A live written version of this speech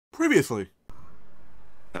Previously.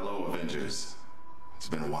 Hello, Avengers. It's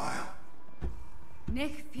been a while.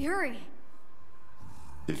 Nick Fury.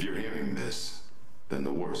 If you're hearing this, then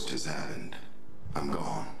the worst has happened. I'm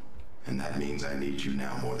gone. And that means I need you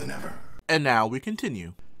now more than ever. And now we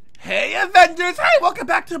continue. Hey Avengers! Hey, welcome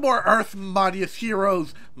back to more Earth's Mightiest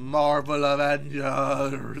Heroes, Marvel Avengers.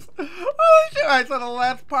 Holy shit! Alright, so the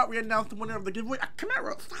last part we announced the winner of the giveaway.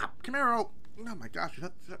 Camaro, stop! Camaro! Oh my gosh,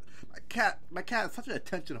 my cat is such an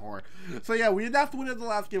attention whore. So yeah, we announced the winner of the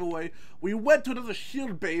last giveaway. We went to another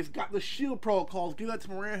shield base, got the shield protocols, gave that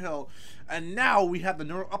to Maria Hill, and now we have the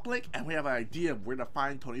neural uplink, and we have an idea of where to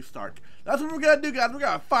find Tony Stark. That's what we're gonna do, guys. We're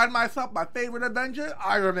gonna find myself my favorite Avenger,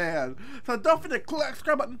 Iron Man. So don't forget to click that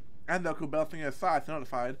subscribe button and the cool bell thing aside to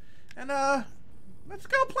notified. And let's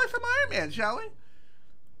go play some Iron Man, shall we?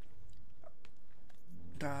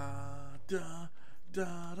 Da da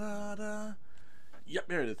da da da. Yep,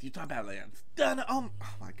 there it is. Utah Badlands. Done. Oh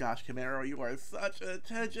my gosh, Camaro, you are such an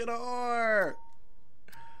attention whore.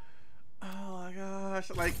 Oh my gosh,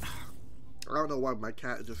 like I don't know why my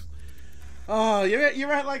cat just. Oh, you're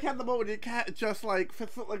right. Like had the moment your cat just like for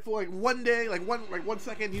one day, like one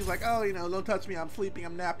second, he's like, oh, you know, don't touch me, I'm sleeping,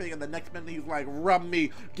 I'm napping, and the next minute he's like, rub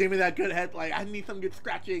me, give me that good head, like I need some good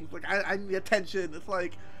scratching, like I need attention. It's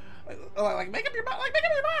like make up your mind. Like make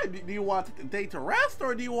up your mind. Do you want the day to rest,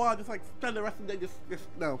 or do you want just like spend the rest of the day just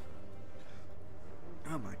no?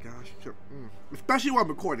 Oh my gosh, sure. Especially when I'm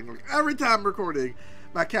recording. Like every time I'm recording,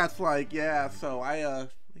 my cat's like, yeah. So I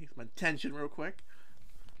need some attention real quick.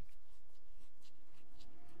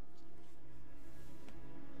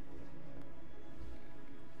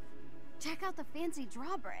 Check out the fancy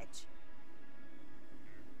drawbridge.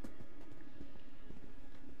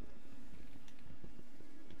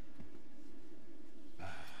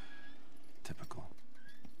 Typical.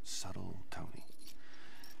 Subtle Tony.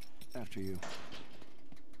 After you.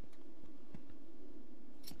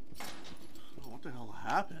 So what the hell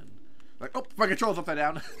happened? Like, oh, my control's upside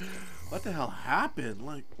down. What the hell happened?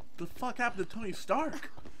 Like, the fuck happened to Tony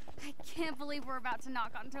Stark? I can't believe we're about to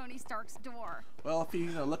knock on Tony Stark's door. Well, if he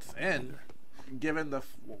looks in, given the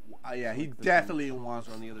yeah, he definitely wants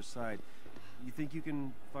on the other side. You think you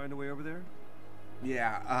can find a way over there?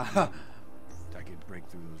 Yeah. I could break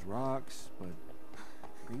through those rocks, but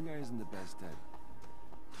Green Guy isn't the best at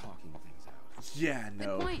talking things out. Yeah,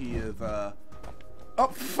 no, he is,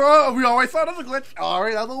 oh, we always saw another glitch.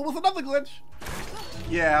 Alright, that was another glitch.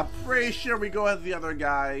 Yeah, pretty sure we go as the other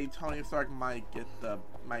guy. Tony Stark might get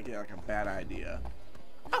like a bad idea.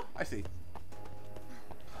 Oh, I see.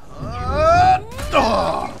 I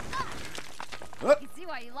can see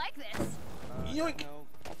why you like this. Yoink. No,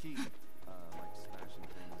 he, like smashing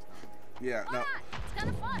things. Yeah, Why no. not? It's kind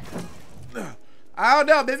of fun. I don't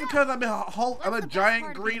know, maybe because I'm a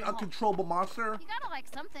giant green uncontrollable monster. You gotta like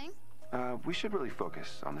something. We should really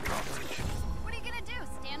focus on the drawbridge. What are you gonna do?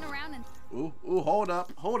 Stand around and Ooh, hold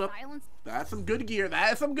up. silence? That's some good gear.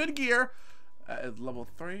 That is some good gear. Is level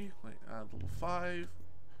 3, like level 5.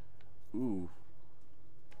 Ooh,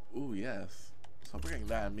 yes. So we're getting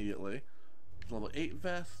that immediately. Level 8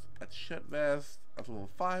 vest. That's shit vest. That's level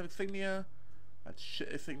 5 insignia. That's shit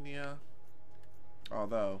insignia.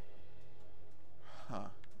 Although,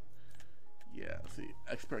 yeah. Let's see,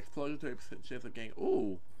 expert explosion, 30% chance of getting.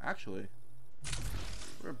 Ooh, actually,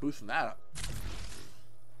 we're boosting that up.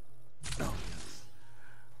 Oh yes.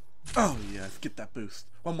 Oh yes. Get that boost.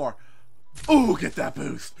 One more. Ooh, get that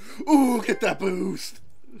boost. Ooh, get that boost.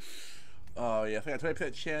 Oh yes, I got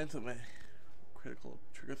 20% chance of my critical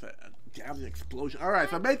triggers that damage explosion. All right,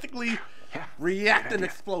 so basically, reacting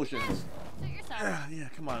explosions. Yeah,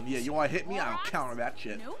 come on. Yeah, you want to hit me? I'll counter that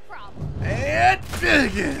shit. No problem. And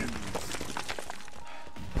begins.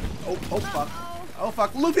 Oh fuck. Oh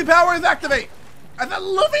fuck. Luffy powers activate. I said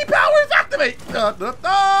Luffy powers activate.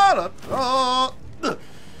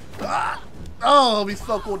 Oh, it'll be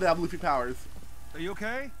so cool to have Luffy powers. Are you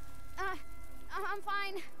okay? I'm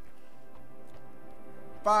fine.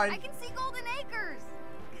 Fine. I can see Golden Acres.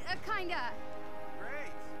 Kinda.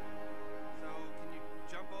 Great. So, can you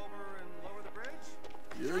jump over and lower the bridge?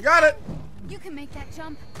 You got it. You can make that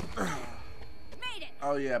jump. Made it.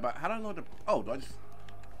 Oh yeah, but how do I know the? Oh, do I just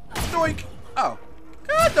doink? Oh,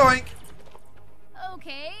 good doink.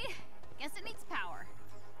 Okay. Guess it needs power.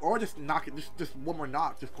 Or just knock it. Just one more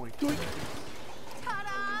knock. Just going doink.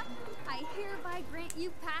 Ta-da! I hereby grant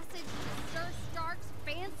you passage to Sir Stark's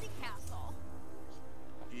fancy castle.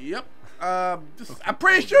 Yep. I'm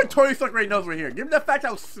pretty sure Tony Stark already knows we're here. Given the fact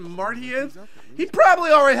how smart he is, he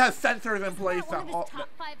probably already has sensors in place. One of his top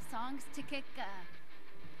 5 songs to kick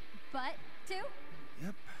butt to?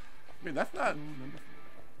 Yep. I mean, that's not.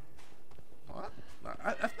 What?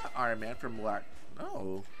 That's not. Iron Man from Black.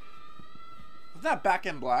 No. It's not Back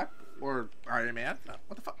in Black or Iron Man. No,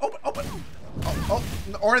 what the fuck? Open, open. Oh,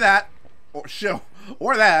 or that. Or show.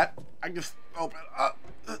 Or that. I just open up.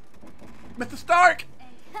 Mr. Stark!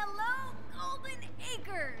 And hello, Golden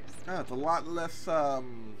Acres! Oh, it's a lot less,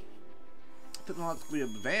 technologically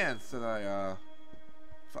advanced than I,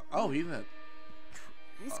 oh, he's in a...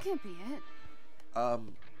 This can't be it.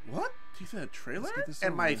 What? He's in a trailer? this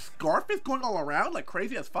And over my with. scarf is going all around like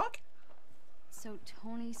crazy as fuck? So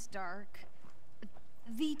Tony Stark,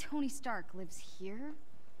 the Tony Stark, lives here?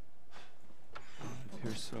 It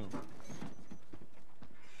appears so.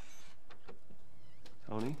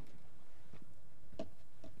 Tony?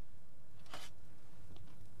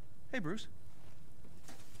 Hey, Bruce.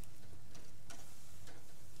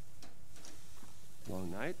 Long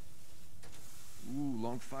night? Ooh,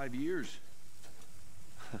 long 5 years.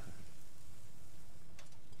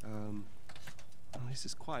 At least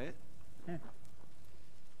it's quiet.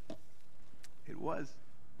 It was.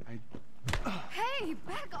 Hey,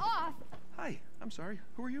 back off! Hi, I'm sorry.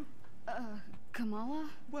 Who are you? Kamala?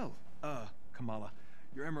 Well, Kamala,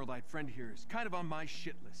 your Emerald-eyed friend here is kind of on my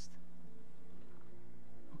shit list.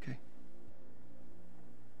 Okay.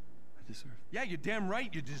 I deserve. Yeah, you're damn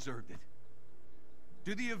right you deserved it.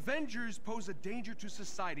 Do the Avengers pose a danger to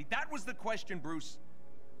society? That was the question, Bruce.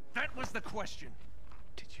 That was the question.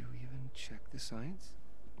 Did you even check the science?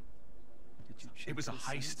 Did you check It was a the heist,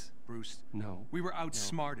 science? Bruce. No. We were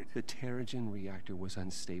outsmarted. The Terrigen reactor was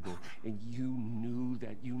unstable, and you knew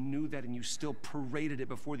that. You knew that, and you still paraded it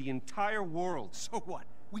before the entire world. So what?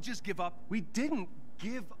 We just give up? We didn't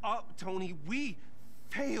give up, Tony. We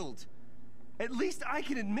failed. At least I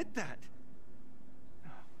can admit that.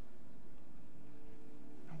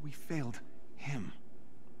 No, we failed him.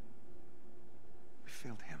 We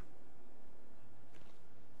failed him.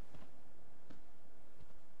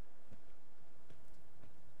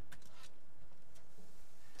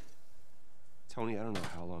 Tony, I don't know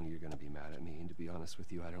how long you're gonna be mad at me, and to be honest with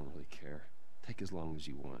you, I don't really care. Take as long as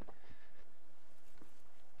you want.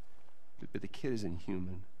 But the kid is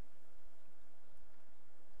inhuman.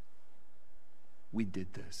 We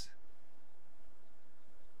did this.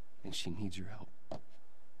 And she needs your help.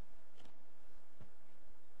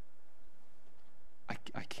 I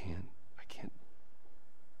can't.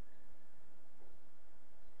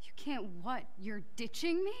 You can't what? You're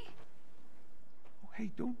ditching me? Oh,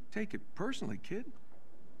 hey, don't take it personally, kid.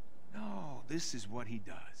 No, this is what he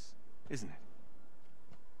does, isn't it?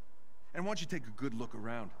 And why don't you take a good look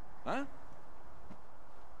around, huh?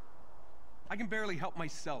 I can barely help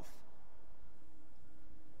myself.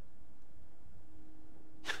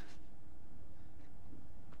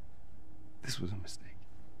 This was a mistake.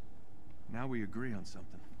 Now we agree on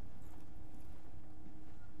something.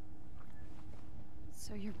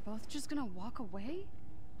 So you're both just gonna walk away?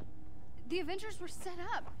 The Avengers were set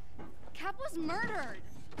up. Cap was murdered.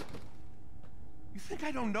 You think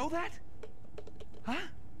I don't know that? Huh?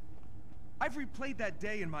 I've replayed that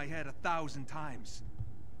day in my head 1,000 times.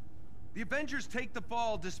 The Avengers take the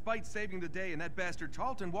fall despite saving the day, and that bastard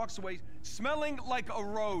Tarleton walks away smelling like a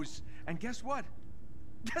rose. And guess what?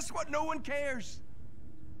 Guess what? No one cares.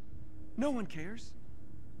 No one cares.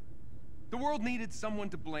 The world needed someone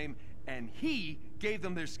to blame, and he gave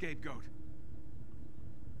them their scapegoat.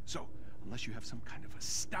 So, unless you have some kind of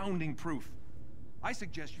astounding proof, I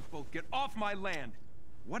suggest you both get off my land.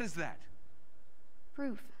 What is that?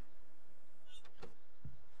 Proof.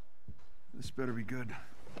 This better be good.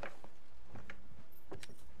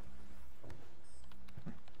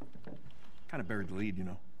 Kind of buried the lead, you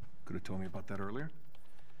know. Could have told me about that earlier.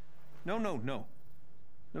 No.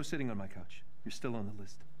 No sitting on my couch. You're still on the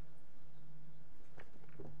list.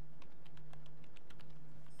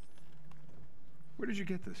 Where did you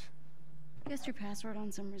get this? Guessed your password on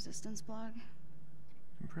some resistance blog?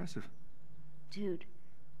 Impressive. Dude,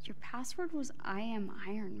 your password was I.M.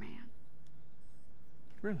 Iron Man.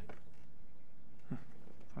 Really? Huh.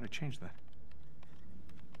 Thought I changed that.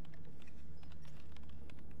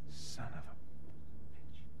 Son of a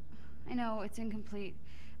bitch. I know, it's incomplete.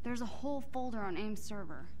 There's a whole folder on A.I.M.'s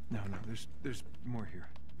server. No, there's more here.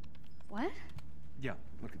 What? Yeah,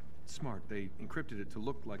 look, it's smart. They encrypted it to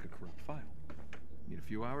look like a corrupt file. Need a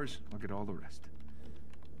few hours, I'll get all the rest.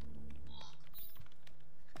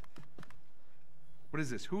 What is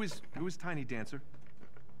this? Who is Tiny Dancer?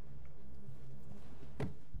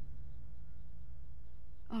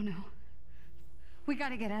 Oh no. We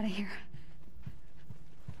gotta get out of here.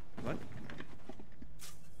 What?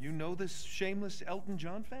 You know this shameless Elton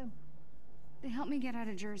John fan? They helped me get out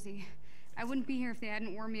of Jersey. I wouldn't be here if they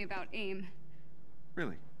hadn't warned me about A.I.M.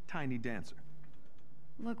 Really? Tiny Dancer?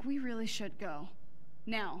 Look, we really should go.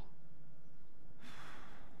 Now.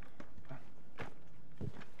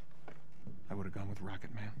 I would have gone with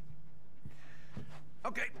Rocket Man.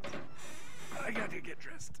 Okay. I got to get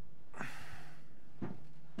dressed.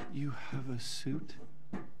 You have a suit?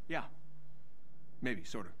 Yeah. Maybe,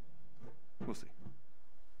 sort of. We'll see.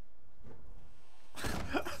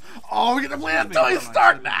 Oh, we're gonna play a Tony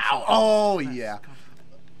Stark now! Oh, yeah.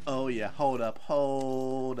 Oh, yeah. Hold up.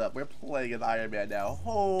 We're playing as Iron Man now.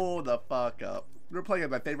 Hold the fuck up. We're playing as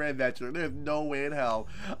my favorite Avenger. There's no way in hell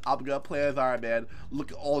I'm gonna play as Iron Man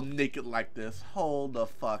looking all naked like this. Hold the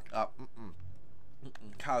fuck up.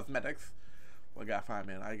 Cosmetics. What I got for Iron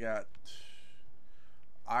Man? I got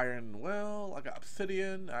Iron Will. I got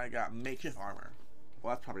Obsidian. I got makeshift armor.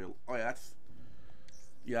 Well, that's probably. Oh, yeah, that's.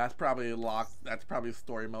 Yeah, that's probably locked. That's probably a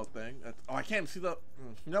story mode thing. That's, oh, I can't see the.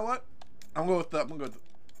 You know what? I'm going with the.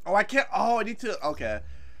 Oh, I can't. Oh, I need to. Okay.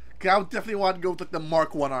 I would definitely want to go with like the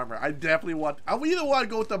Mark 1 armor. I definitely want. I would either want to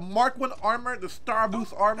go with the Mark 1 armor, the Star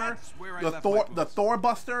Boost armor, the Thor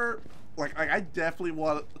Buster. Like I definitely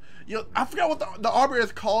want. You know, I forgot what the armor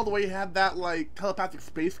is called. The way you had that like telepathic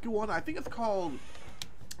space goo one. I think it's called.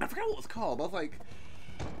 I forgot what it was called. But I was like.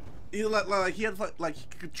 He like he had like he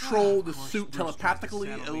could control the suit telepathically.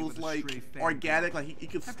 It was like organic. Like he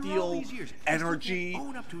could steal energy.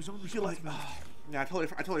 He could like. Yeah, I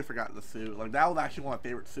totally forgot the suit. Like that was actually one of my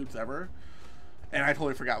favorite suits ever, and I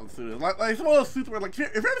totally forgot what the suit is. Like some of those suits where like, if you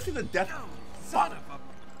ever seen the Death, Son of a...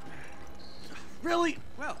 Really?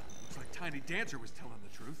 Well, looks like Tiny Dancer was telling the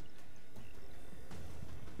truth.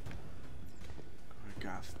 I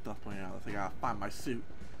gotta stuff my ass. I gotta find my suit,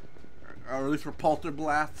 or at least repulsor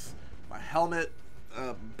blasts, my helmet,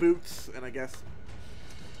 boots, and I guess.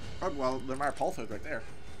 Oh well, they're my repulsors right there.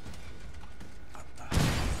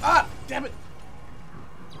 Ah, damn it!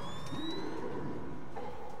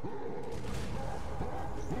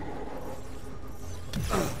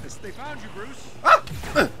 They found you, Bruce. Ah!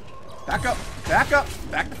 Back up! Back up!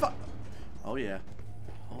 Back the fuck! Oh yeah.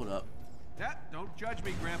 Hold up. Don't judge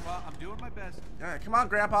me, Grandpa. I'm doing my best. Alright, come on,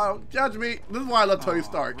 Grandpa. Don't judge me. This is why I love Tony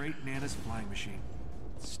Stark. Great Nana's flying machine.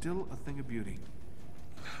 Still a thing of beauty.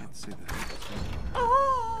 Can't say that.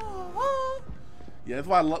 Yeah, that's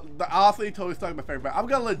why I love. Honestly, Tony Stark is my favorite. I'm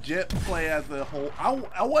gonna legit play as the whole.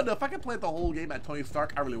 I would if I could play the whole game as Tony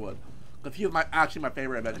Stark. I really would, because he's actually my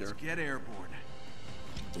favorite Avenger. Let's get airborne.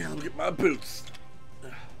 Yeah, let me get my boots.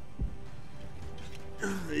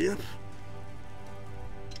 Yep.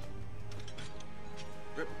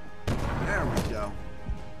 There we go.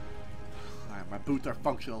 Alright, my boots are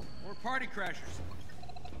functional. More party crashers.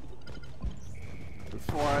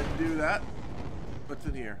 Before I do that, what's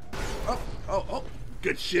in here? Oh,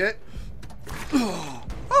 good shit.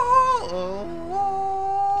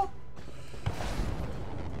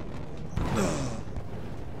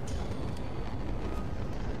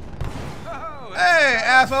 Hey,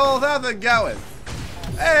 assholes, how's it going?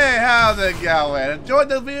 Hey, how's it going? Enjoyed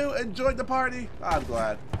the view? Enjoyed the party? I'm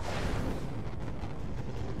glad.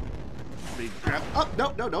 Oh,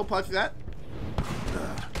 no, don't punch that.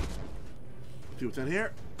 See what's in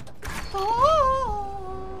here.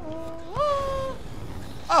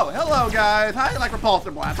 Oh, hello, guys. How you like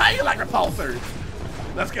repulsor blasts? How you like repulsors?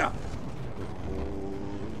 Let's go.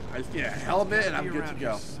 I just get a helmet and I'm good to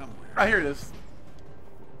go. Right here it is.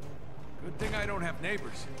 Good thing I don't have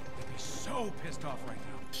neighbors. They'd be so pissed off right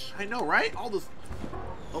now. I know, right? All this.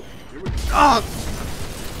 Oh, here we go. Oh!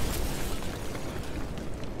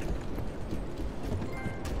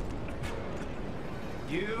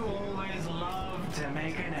 You always love to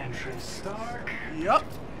make an entrance, Stark. Yep.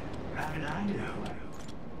 How did I do?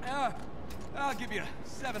 I'll give you a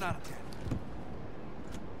 7 out of 10.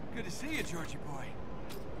 Good to see you, Georgie boy.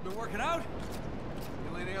 Been working out?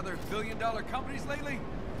 Kill any other billion-dollar companies lately?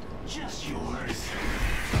 Just yours.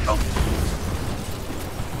 Oh.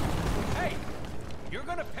 Hey, you're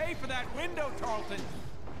gonna pay for that window, Tarleton.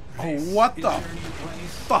 Oh, what the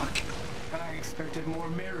fuck? I expected more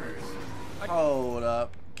mirrors. Hold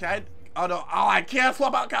up. Can I? Oh no. Oh, I can't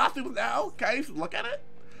swap out costumes now. Can I just look at it?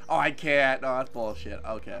 Oh, I can't. No, that's bullshit.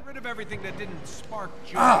 Okay. Get rid of everything that didn't spark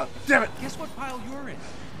joy. Ah, damn it. Guess what pile you're in?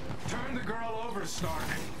 Turn the girl over, Stark.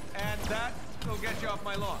 And that will get you off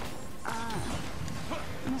my lawn.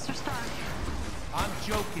 Mr. Stark. I'm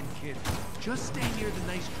joking, kid. Just stay near the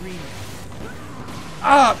nice green.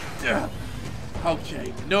 Ah.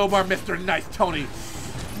 Okay. No more Mr. Nice Tony.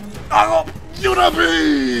 Oh, you the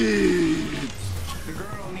beast. The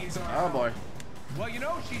girl needs our Oh boy. Well, you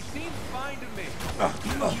know, she seems fine to me.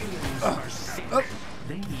 Humans are sick.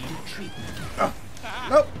 They need treatment.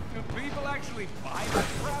 Nope. Do people actually buy this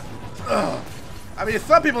crap? I mean,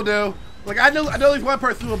 some people do. Like, I know there's one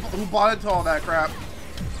person who bought into all that crap.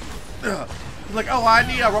 He's like, oh, I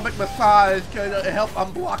need a aerobic massage to help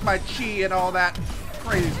unblock my chi and all that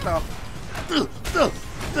crazy stuff.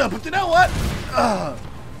 But you know what?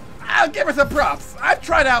 I'll give her some props. I've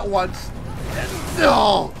tried out once.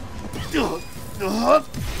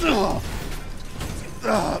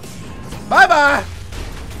 Bye-bye,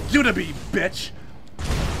 Unibee, bitch.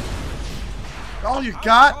 All you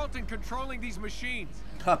got? Carlton controlling these machines.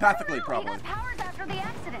 Telepathically, No, probably. he got powers after the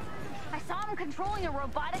accident. I saw him controlling a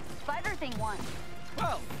robotic spider thing once.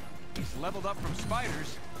 Well, he's leveled up from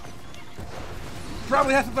spiders.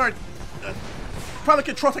 Probably has to learn. Probably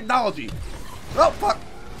control technology. Oh, fuck.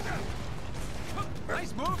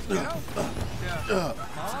 Nice move, you know?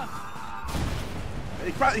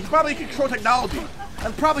 He probably control technology.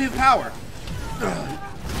 That's probably his power.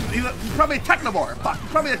 He's probably a technomorph. Fuck. He's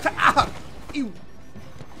probably a you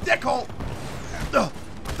dickhole.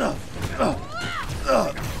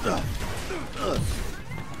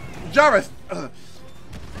 Jarvis.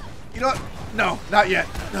 You know what? No, not yet.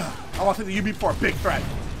 I want to see the UB for a big threat.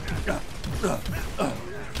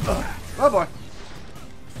 Oh boy.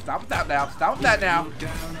 Stop with that now. Stop with that now. Down to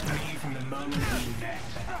me from the moment we met.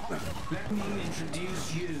 Let me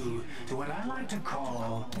introduce you to what I like to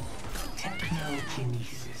call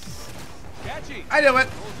technokinesis. Catchy. I knew it. Rolls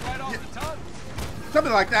right off the tongue.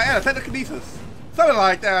 Something like that. Yeah, technokinesis. Something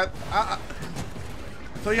like that.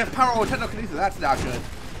 So he has power over technokinesis. That's not good.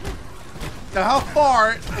 Now, how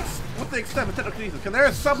far? What's the extent of technokinesis? Because there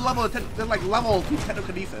is some level of there's like level to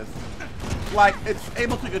technokinesis. Like it's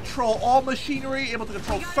able to control all machinery, able to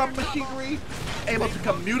control some machinery, able to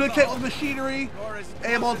communicate with machinery,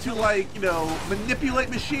 able to like manipulate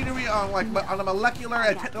machinery on a molecular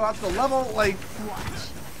and technological level. Like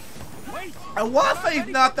I want to say he's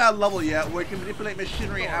not that level yet, where he can manipulate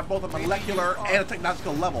machinery at both a molecular and a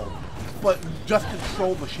technological level, but just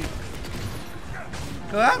control machinery.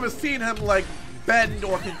 Because I haven't seen him like bend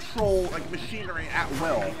or control like machinery at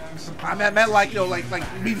will. I meant like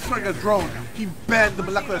me destroying a drone. He bend the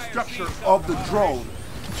molecular structure of the drone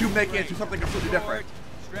to make it into something completely different.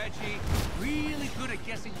 Stretchy, really good at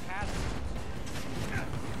guessing patterns.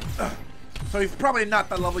 So he's probably not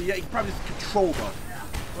that level yet. He can probably just control them.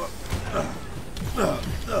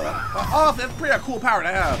 Honestly, that's pretty cool power to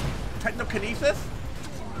have. Technokinesis,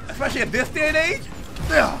 especially at this day and age.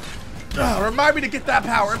 Remind me to get that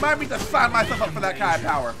power. Remind me to sign myself up for that kind of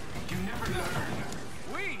power.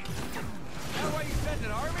 Wait, is that why you sent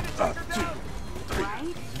an army to take her down? 2, 3,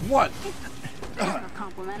 Right? 1. Kind of a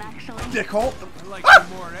compliment, actually. Dickhole. I like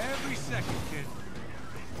you more every second, kid.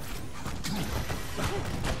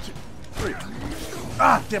 2, 3.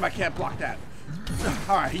 Ah, damn! I can't block that.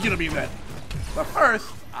 All right, he's gonna be then. But first,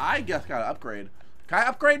 I guess gotta upgrade. Can I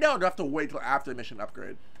upgrade now, or do I have to wait till after the mission to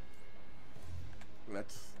upgrade?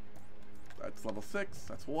 That's level 6.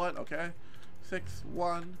 That's 1. Okay. 6,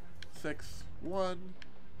 1, 6, 1,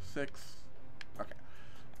 6. Okay.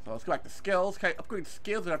 So let's go back to skills. Can I upgrade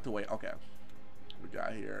skills or do I have to wait? Okay. What we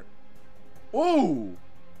got here? Ooh!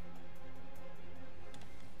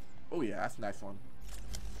 Oh yeah, that's a nice one.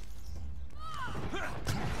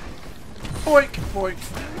 Boink, boink,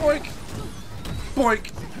 boink,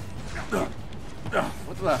 boink.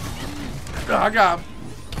 What's left? I got him.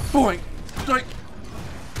 Boink, boink.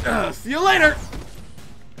 See you later.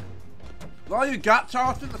 That's all you got,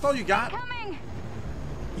 Charleston? That's all you got? Coming!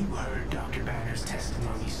 You heard Dr. Banner's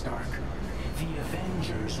testimony, Stark. The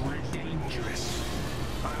Avengers were dangerous.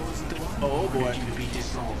 I was the one who wanted you to be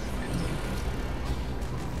dissolved.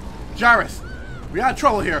 Jarvis, we got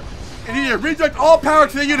trouble here. And you need to redirect all power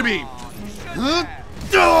to the Unibee. Huh?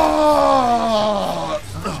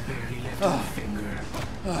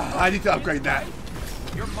 I need to upgrade that.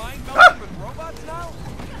 Your mind melted with robots now?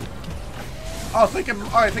 Oh, so he can,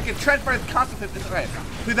 alright, so he can transfer his consciousness into, right.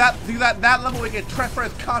 Through that level, we can transfer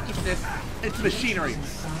his consciousness into machinery.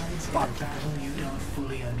 Fuck. You don't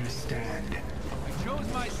fully understand. I chose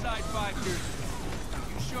my side 5 years ago.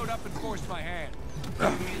 You showed up and forced my hand.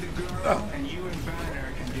 Give me the girl, and you and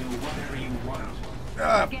Banner can do whatever you want.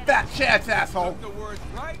 Fat chance, asshole. The words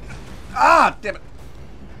right? Ah, damn it.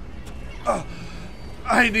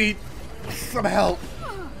 I need some help.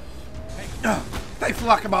 Thanks a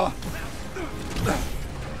lot, Kamala.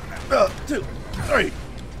 2, 3.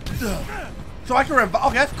 So I can revive.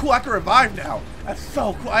 Okay, that's cool. I can revive now. That's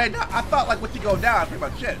so cool. I thought like once you go down, that's pretty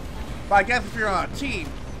much it. But I guess if you're on a team,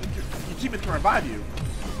 your teammates can revive you.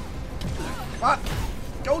 Come on,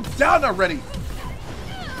 go down already.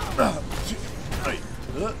 2, 3.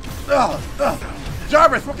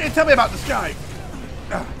 Jarvis, what can you tell me about this guy?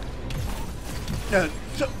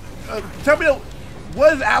 Tell me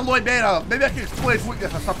What is alloy made of? Maybe I can explain its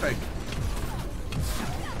weakness or something.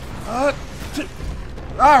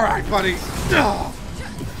 Alright, buddy.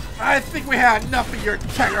 I think we had enough of your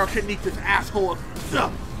technokinesis, asshole. Is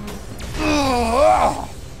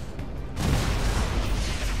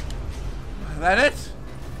that it?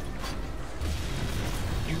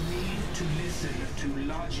 You need to listen to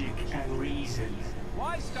logic and reason.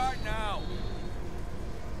 Why start now?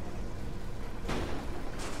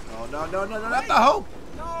 No, not the hope.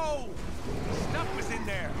 No! Stuff was in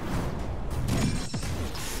there.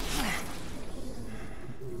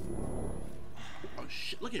 Oh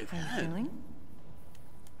shit, look at his head.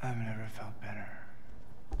 I've never felt better.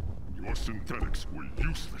 Your synthetics were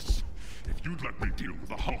useless. If you'd let me deal with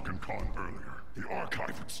the Hulk and Khan earlier, the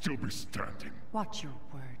archive would still be standing. Watch your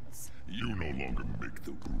words. You no longer make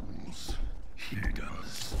the rules. He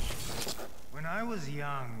does. When I was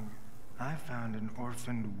young, I found an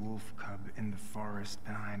orphaned wolf cub in the forest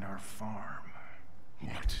behind our farm.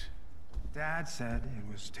 What? Dad said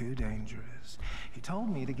it was too dangerous. He told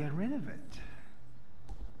me to get rid of it.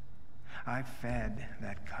 I fed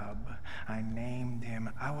that cub. I named him.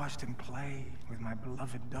 I watched him play with my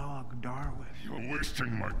beloved dog, Darwin. You're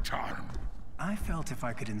wasting my time. I felt if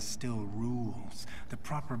I could instill rules, the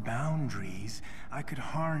proper boundaries, I could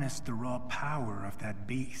harness the raw power of that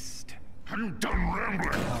beast. Are you done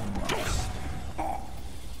rambling? Almost.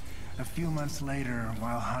 A few months later,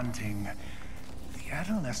 while hunting, the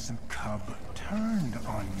adolescent cub turned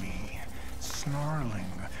on me, snarling,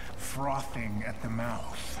 frothing at the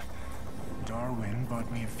mouth. Darwin bought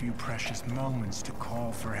me a few precious moments to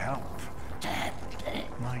call for help.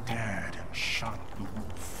 My dad shot the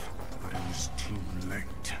wolf, but it was too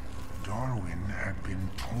late. Darwin had been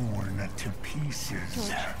torn to pieces.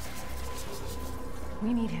 George.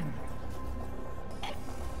 We need him.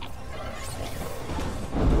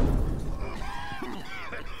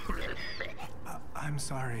 I'm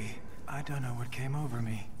sorry. I don't know what came over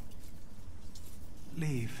me.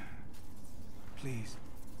 Leave. Please.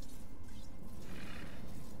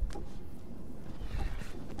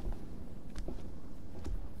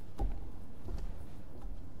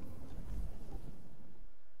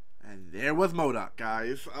 And there was MODOK,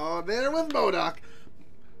 guys. Oh, there was MODOK.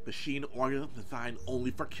 Machine organ designed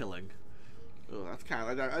only for killing. Oh, that's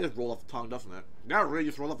kind of, I just roll off the tongue, doesn't it? That really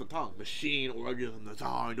just roll off the tongue. Machine organism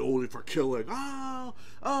designed only for killing. Oh,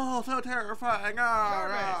 so terrifying. You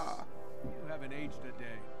haven't aged a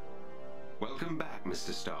day. Welcome back,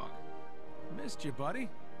 Mr. Stark. Missed you, buddy.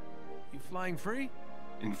 You flying free?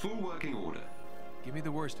 In full working order. Give me the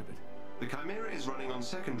worst of it. The Chimera is running on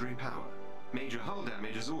secondary power. Major hull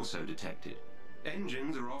damage is also detected.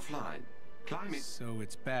 Engines are offline. Climate... So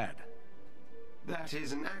it's bad. That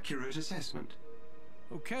is an accurate assessment.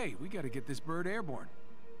 Okay, we gotta get this bird airborne.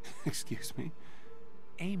 Excuse me?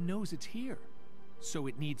 A.I.M knows it's here. So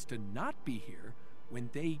it needs to not be here when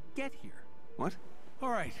they get here. What?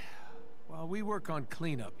 Alright. While we work on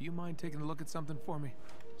cleanup, you mind taking a look at something for me?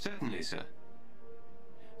 Certainly, sir.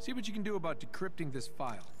 See what you can do about decrypting this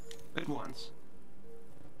file. At once.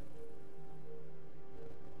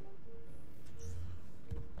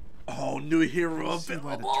 Oh, new hero See of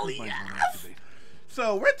why the holy turbines won't yes! activate.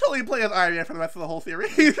 So we're totally playing as Iron Man for the rest of the whole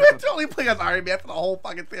series. We're totally playing as Iron Man for the whole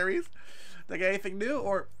fucking series. They got anything new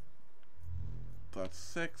or? That's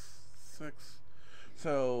 6.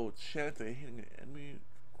 So chance of hitting an enemy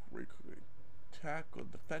attack or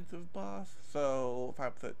defensive boss. So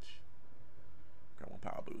 5%. Got 1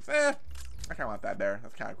 power boost. I kind of want that there.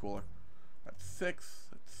 That's kind of cooler. That's 6.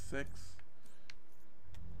 That's 6.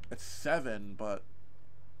 It's 7, but.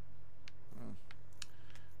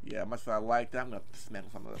 Yeah, much as I like that, I'm gonna dismantle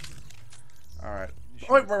some of this. Alright.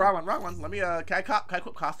 Oh, wait, wrong one. Let me, can I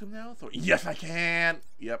equip costume now? So, yes, I can!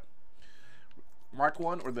 Yep. Mark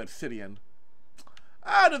 1 or the Obsidian?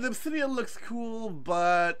 The Obsidian looks cool,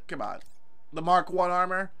 but, come on. The Mark 1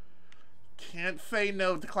 armor? Can't say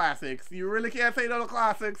no to classics. You really can't say no to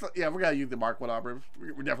classics. Yeah, we're gonna use the Mark 1 armor.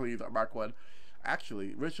 We're definitely using the Mark 1.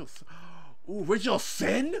 Actually, Ritual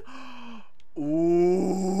Sin?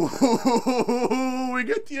 Ooh, we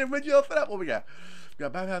get the original setup. What we got? We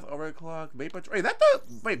got bypass, overclock, vapor trail. Wait, that's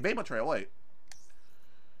the vapor trail. Wait,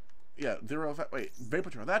 yeah, 0. Wait, vapor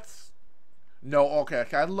trail. That's no. Okay,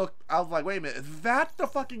 I looked. I was like, wait a minute. Is that the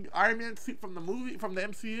fucking Iron Man suit from the movie from the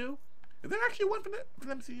MCU? Is there actually one from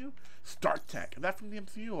the MCU? Start Tech. Is that from the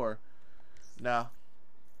MCU or no?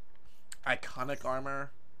 Iconic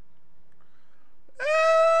armor.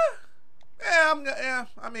 Yeah.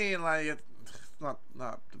 I mean, like it's not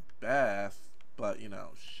the best, but you know,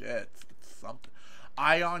 shit, it's something.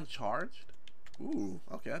 Ion charged. Ooh,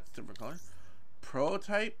 okay, that's a different color.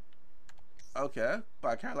 Prototype. Okay, but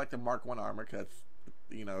I kind of like the Mark 1 armor because,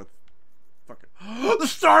 you know, it's fucking... the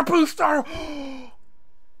Star Booster!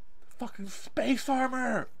 Fucking space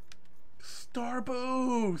armor! Star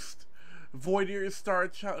Boost! Voidier Star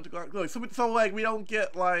Child. So like, we don't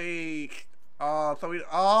get, like... that's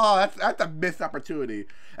a missed opportunity.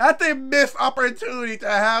 That's a missed opportunity to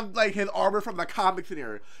have, like, his armor from the comics in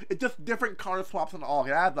here. It's just different color swaps and all.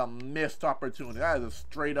 That's a missed opportunity. That is a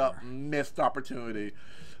straight up missed opportunity.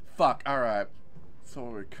 Fuck, alright. So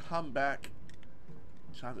when we come back,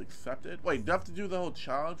 challenge accepted. Wait, do I have to do the whole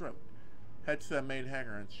challenge? Right? Head to the main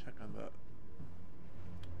hangar and check on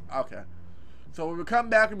the... Okay. So when we come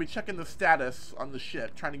back, we'll be checking the status on the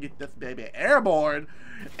ship, trying to get this baby airborne.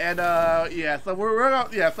 And, yeah, so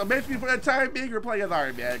so basically for the time being, we're playing as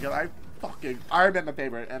Iron Man, because Iron Man's my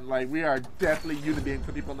favorite, and, like, we are definitely unibeing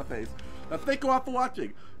some people in the face. Thank you all for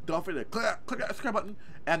watching. Don't forget to click that subscribe button,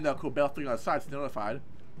 and the cool bell thing on the side to be notified.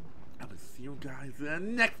 I will see you guys in the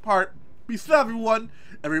next part. Peace out, everyone,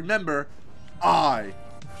 and remember, I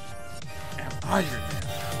am Iron Man.